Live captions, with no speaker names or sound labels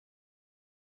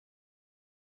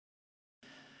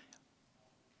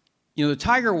You know, the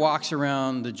tiger walks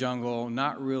around the jungle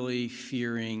not really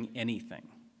fearing anything.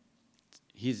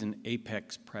 He's an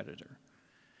apex predator.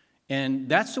 And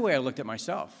that's the way I looked at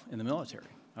myself in the military.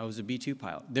 I was a B-2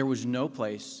 pilot. There was no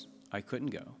place I couldn't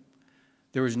go.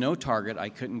 There was no target I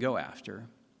couldn't go after.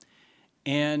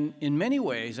 And in many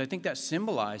ways, I think that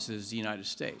symbolizes the United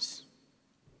States.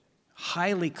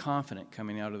 Highly confident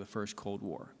coming out of the first Cold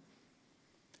War.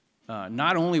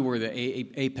 Not only were the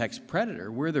apex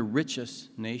predator, we're the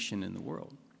richest nation in the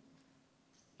world.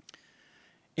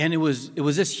 And it was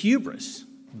this hubris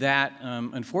that,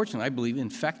 unfortunately, I believe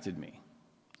infected me,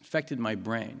 infected my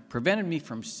brain, prevented me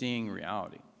from seeing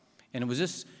reality. And it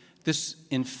was this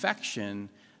infection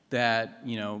that,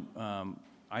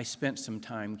 I spent some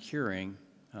time curing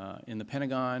in the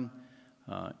Pentagon,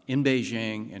 in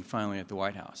Beijing, and finally at the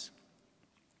White House.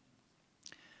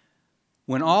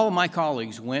 When all of my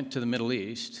colleagues went to the Middle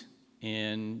East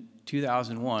in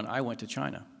 2001, I went to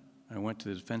China. I went to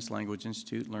the Defense Language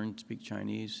Institute, learned to speak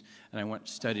Chinese, and I went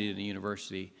to study at a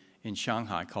university in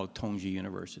Shanghai called Tongji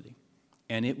University.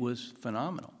 And it was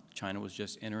phenomenal. China was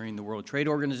just entering the World Trade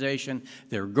Organization.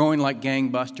 They were growing like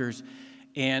gangbusters.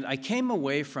 And I came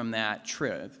away from that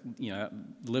trip,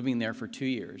 living there for 2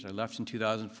 years. I left in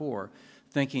 2004,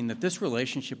 thinking that this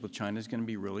relationship with China is going to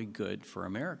be really good for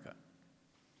America.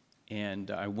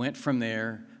 And I went from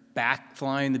there, back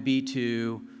flying the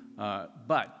B-2,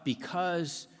 but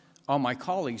because all my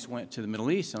colleagues went to the Middle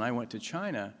East and I went to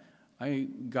China, I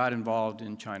got involved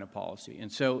in China policy. And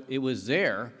so it was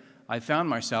there I found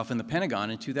myself in the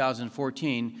Pentagon in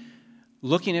 2014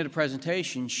 looking at a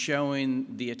presentation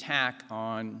showing the attack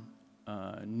on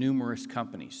numerous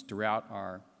companies throughout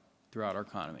our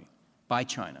economy by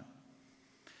China.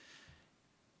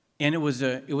 And it was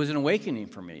an awakening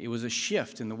for me. It was a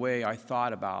shift in the way I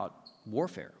thought about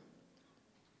warfare.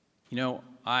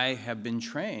 I have been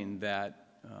trained that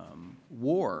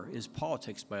war is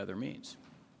politics by other means.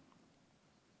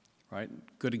 Right?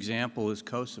 Good example is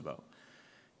Kosovo.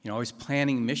 I was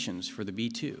planning missions for the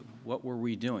B-2. What were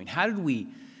we doing? How do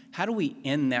we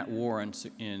end that war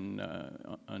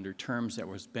under terms that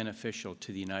was beneficial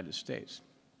to the United States?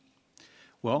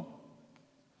 Well,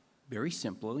 very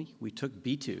simply, we took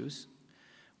B-2s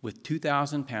with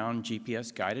 2,000-pound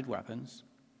GPS-guided weapons.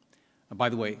 By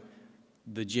the way,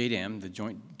 the JDAM, the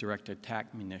Joint Direct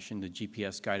Attack Munition, the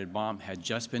GPS-guided bomb, had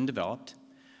just been developed.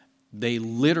 They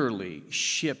literally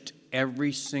shipped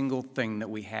every single thing that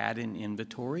we had in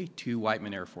inventory to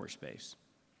Whiteman Air Force Base,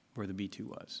 where the B-2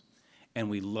 was. And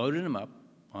we loaded them up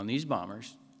on these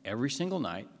bombers every single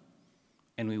night,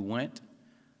 and we went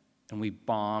and we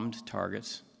bombed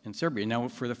targets in Serbia. Now,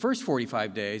 for the first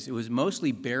 45 days, it was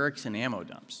mostly barracks and ammo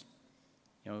dumps.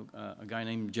 A guy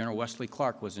named General Wesley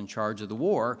Clark was in charge of the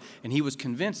war, and he was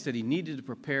convinced that he needed to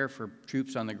prepare for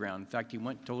troops on the ground. In fact, he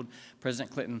went and told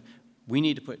President Clinton, we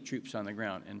need to put troops on the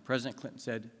ground. And President Clinton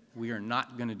said, we are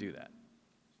not going to do that.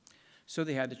 So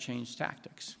they had to change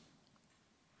tactics.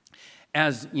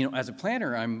 As a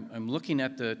planner, I'm looking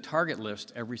at the target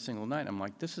list every single night. I'm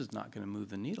like, this is not going to move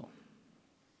the needle.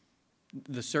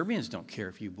 The Serbians don't care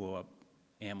if you blow up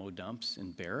ammo dumps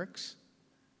in barracks.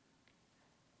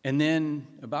 And then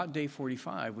about day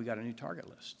 45, we got a new target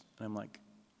list. And I'm like,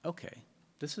 okay,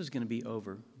 this is going to be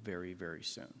over very, very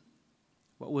soon.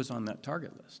 What was on that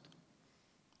target list?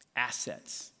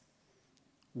 Assets,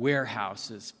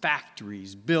 warehouses,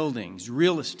 factories, buildings,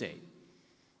 real estate,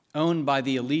 owned by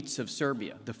the elites of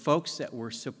Serbia, the folks that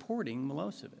were supporting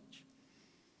Milosevic.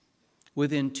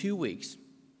 Within 2 weeks,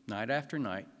 night after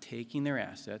night, taking their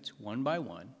assets one by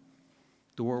one,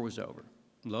 the war was over.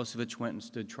 Milosevic went and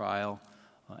stood trial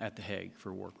at The Hague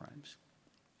for war crimes.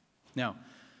 Now,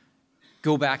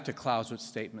 go back to Clausewitz's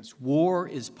statements. War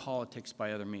is politics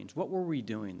by other means. What were we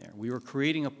doing there? We were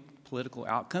creating a political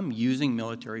outcome using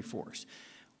military force.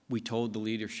 We told the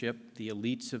leadership, the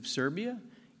elites of Serbia,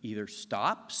 either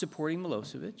stop supporting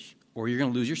Milosevic or you're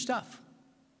going to lose your stuff.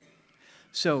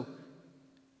 So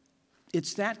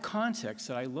it's that context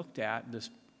that I looked at this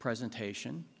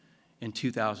presentation in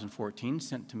 2014,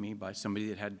 sent to me by somebody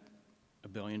that had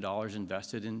 $1 billion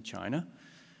invested in China.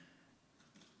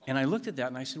 And I looked at that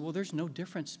and I said, well, there's no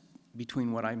difference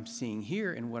between what I'm seeing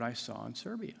here and what I saw in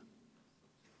Serbia.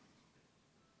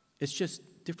 It's just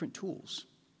different tools.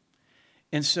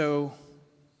 And so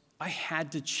I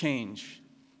had to change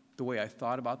the way I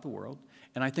thought about the world,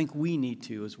 and I think we need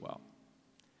to as well.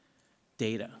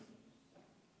 Data,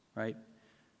 right?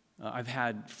 I've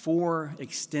had 4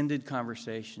 extended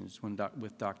conversations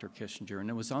with Dr. Kissinger, and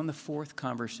it was on the 4th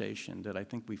conversation that I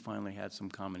think we finally had some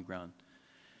common ground.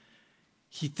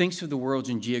 He thinks of the world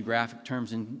in geographic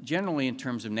terms, and generally in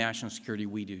terms of national security,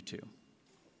 we do too.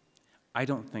 I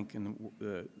don't think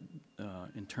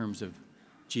in terms of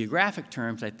geographic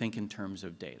terms, I think in terms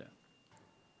of data.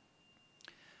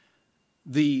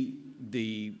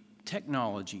 The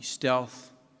technology,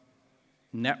 stealth,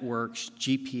 networks,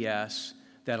 GPS,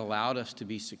 that allowed us to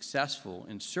be successful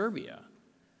in Serbia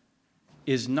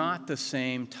is not the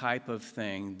same type of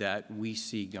thing that we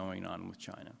see going on with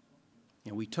China.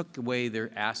 You know, we took away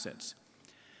their assets.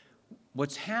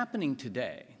 What's happening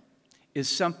today is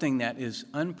something that is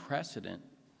unprecedented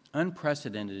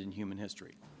in human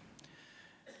history.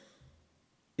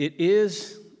 It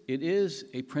is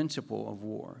a principle of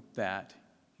war that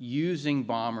using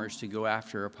bombers to go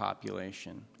after a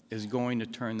population is going to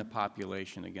turn the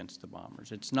population against the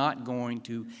bombers. It's not going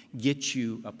to get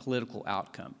you a political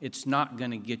outcome. It's not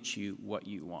going to get you what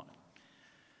you want.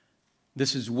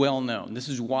 This is well known. This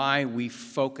is why we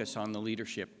focus on the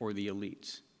leadership or the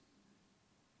elites,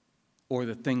 or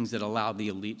the things that allow the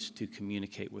elites to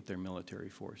communicate with their military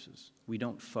forces. We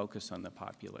don't focus on the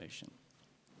population.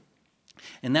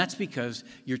 And that's because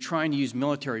you're trying to use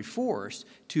military force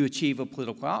to achieve a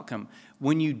political outcome.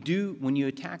 When you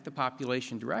attack the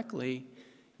population directly,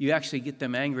 you actually get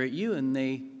them angry at you and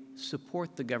they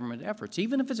support the government efforts,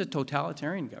 even if it's a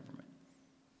totalitarian government.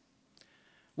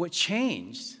 What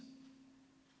changed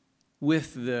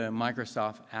with the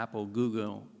Microsoft, Apple,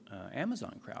 Google,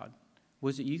 Amazon crowd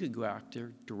was that you could go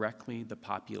after directly the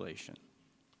population,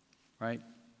 right?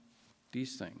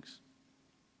 These things.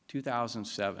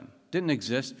 2007. Didn't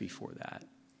exist before that.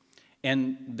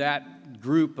 And that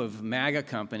group of MAGA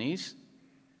companies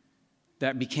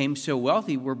that became so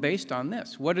wealthy were based on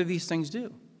this. What do these things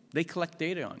do? They collect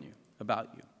data on you,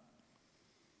 about you.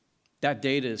 That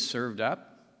data is served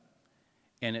up,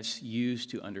 and it's used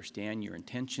to understand your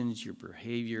intentions, your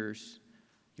behaviors,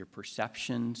 your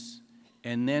perceptions,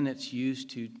 and then it's used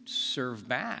to serve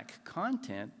back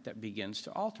content that begins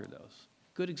to alter those.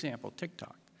 Good example,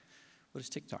 TikTok. What does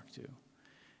TikTok do?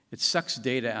 It sucks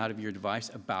data out of your device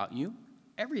about you,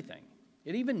 everything.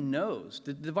 It even knows,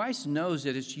 the device knows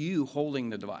that it's you holding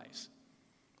the device.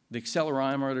 The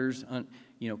accelerometers,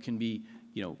 can be,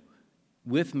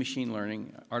 with machine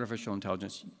learning, artificial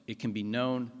intelligence, it can be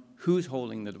known who's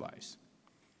holding the device.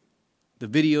 The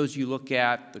videos you look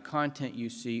at, the content you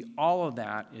see, all of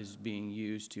that is being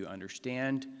used to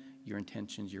understand your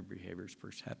intentions, your behaviors,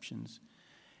 perceptions.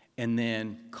 And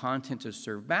then content is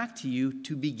served back to you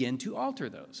to begin to alter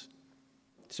those.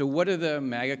 So what do the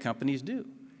MAGA companies do?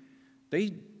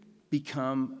 They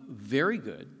become very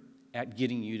good at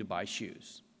getting you to buy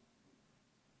shoes.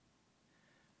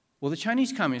 Well, the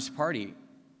Chinese Communist Party,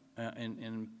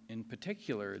 and in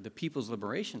particular the People's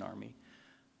Liberation Army,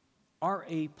 are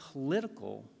a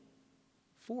political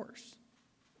force.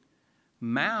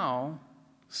 Mao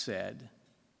said,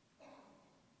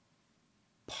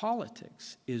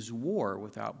 politics is war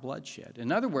without bloodshed.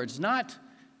 In other words, not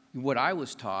what I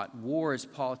was taught, war is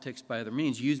politics by other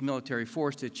means. You use military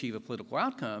force to achieve a political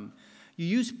outcome. You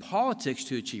use politics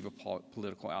to achieve a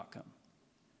political outcome.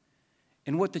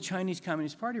 And what the Chinese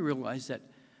Communist Party realized that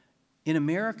in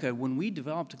America, when we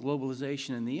developed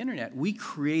globalization and the internet, we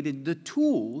created the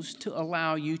tools to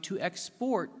allow you to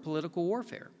export political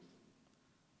warfare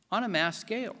on a mass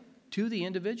scale to the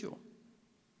individual.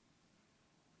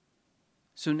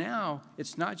 So now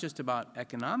it's not just about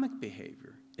economic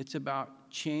behavior, it's about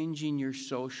changing your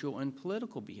social and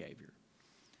political behavior.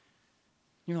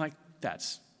 You're like,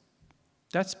 that's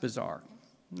bizarre.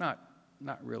 Not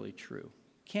really true.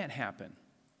 Can't happen,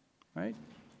 right?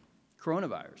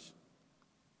 Coronavirus.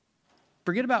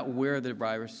 Forget about where the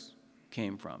virus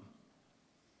came from.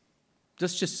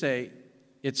 Let's just say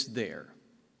it's there.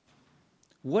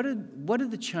 What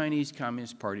did the Chinese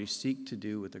Communist Party seek to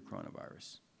do with the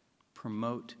coronavirus?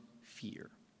 Promote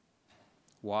fear.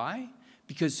 Why?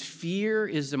 Because fear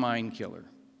is the mind killer.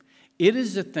 It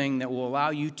is the thing that will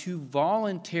allow you to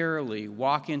voluntarily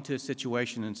walk into a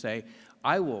situation and say,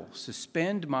 I will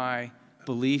suspend my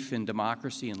belief in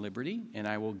democracy and liberty, and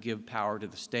I will give power to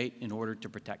the state in order to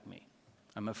protect me.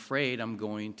 I'm afraid I'm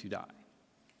going to die.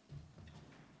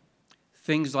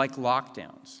 Things like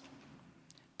lockdowns,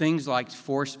 things like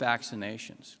forced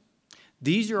vaccinations.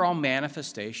 These are all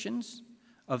manifestations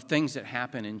of things that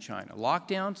happen in China.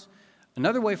 Lockdowns,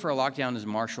 another way for a lockdown is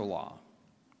martial law.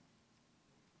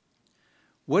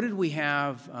 What did we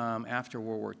have after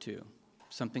World War II?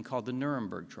 Something called the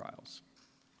Nuremberg trials.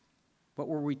 What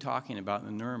were we talking about in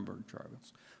the Nuremberg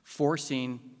trials?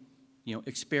 Forcing,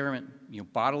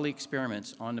 bodily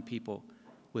experiments on the people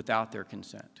without their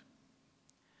consent.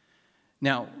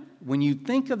 Now, when you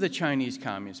think of the Chinese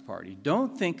Communist Party,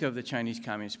 don't think of the Chinese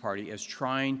Communist Party as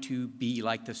trying to be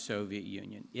like the Soviet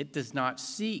Union. It does not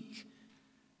seek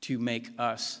to make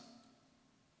us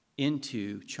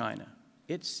into China.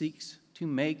 It seeks to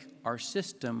make our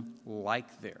system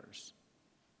like theirs.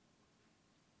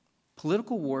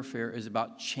 Political warfare is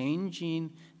about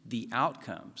changing the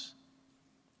outcomes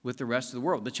with the rest of the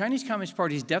world. The Chinese Communist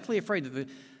Party is definitely afraid that the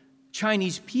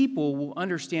Chinese people will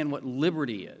understand what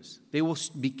liberty is. They will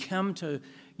become to,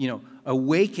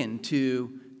 awaken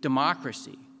to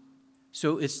democracy.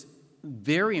 So it's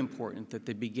very important that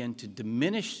they begin to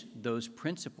diminish those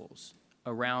principles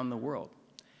around the world.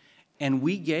 And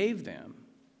we gave them,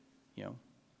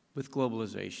 with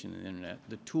globalization and the internet,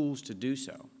 the tools to do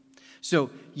so.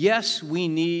 So yes, we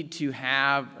need to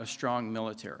have a strong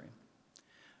military.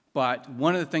 But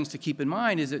one of the things to keep in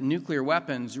mind is that nuclear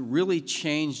weapons really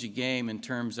change the game in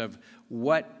terms of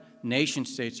what nation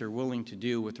states are willing to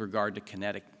do with regard to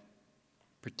kinetic,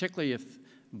 particularly if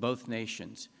both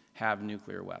nations have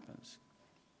nuclear weapons.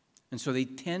 And so they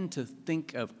tend to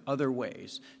think of other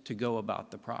ways to go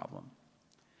about the problem.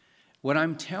 What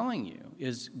I'm telling you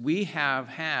is we have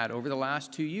had, over the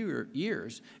last 2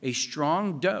 years, a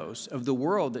strong dose of the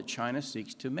world that China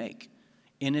seeks to make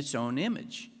in its own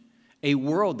image. A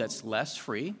world that's less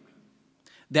free,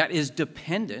 that is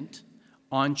dependent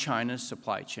on China's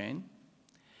supply chain,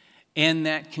 and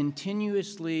that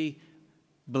continuously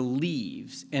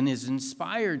believes and is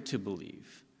inspired to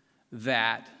believe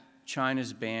that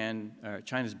China's brand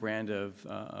of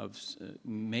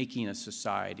making a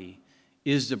society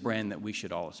is the brand that we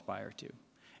should all aspire to.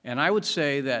 And I would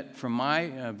say that from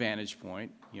my vantage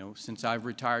point, since I've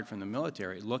retired from the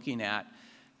military, looking at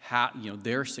how,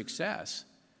 their success,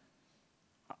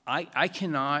 I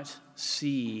cannot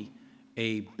see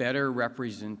a better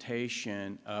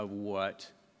representation of what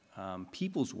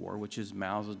People's War, which is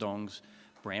Mao Zedong's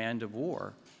brand of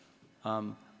war,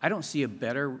 I don't see a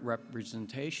better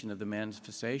representation of the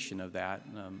manifestation of that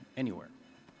anywhere.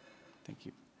 Thank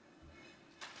you.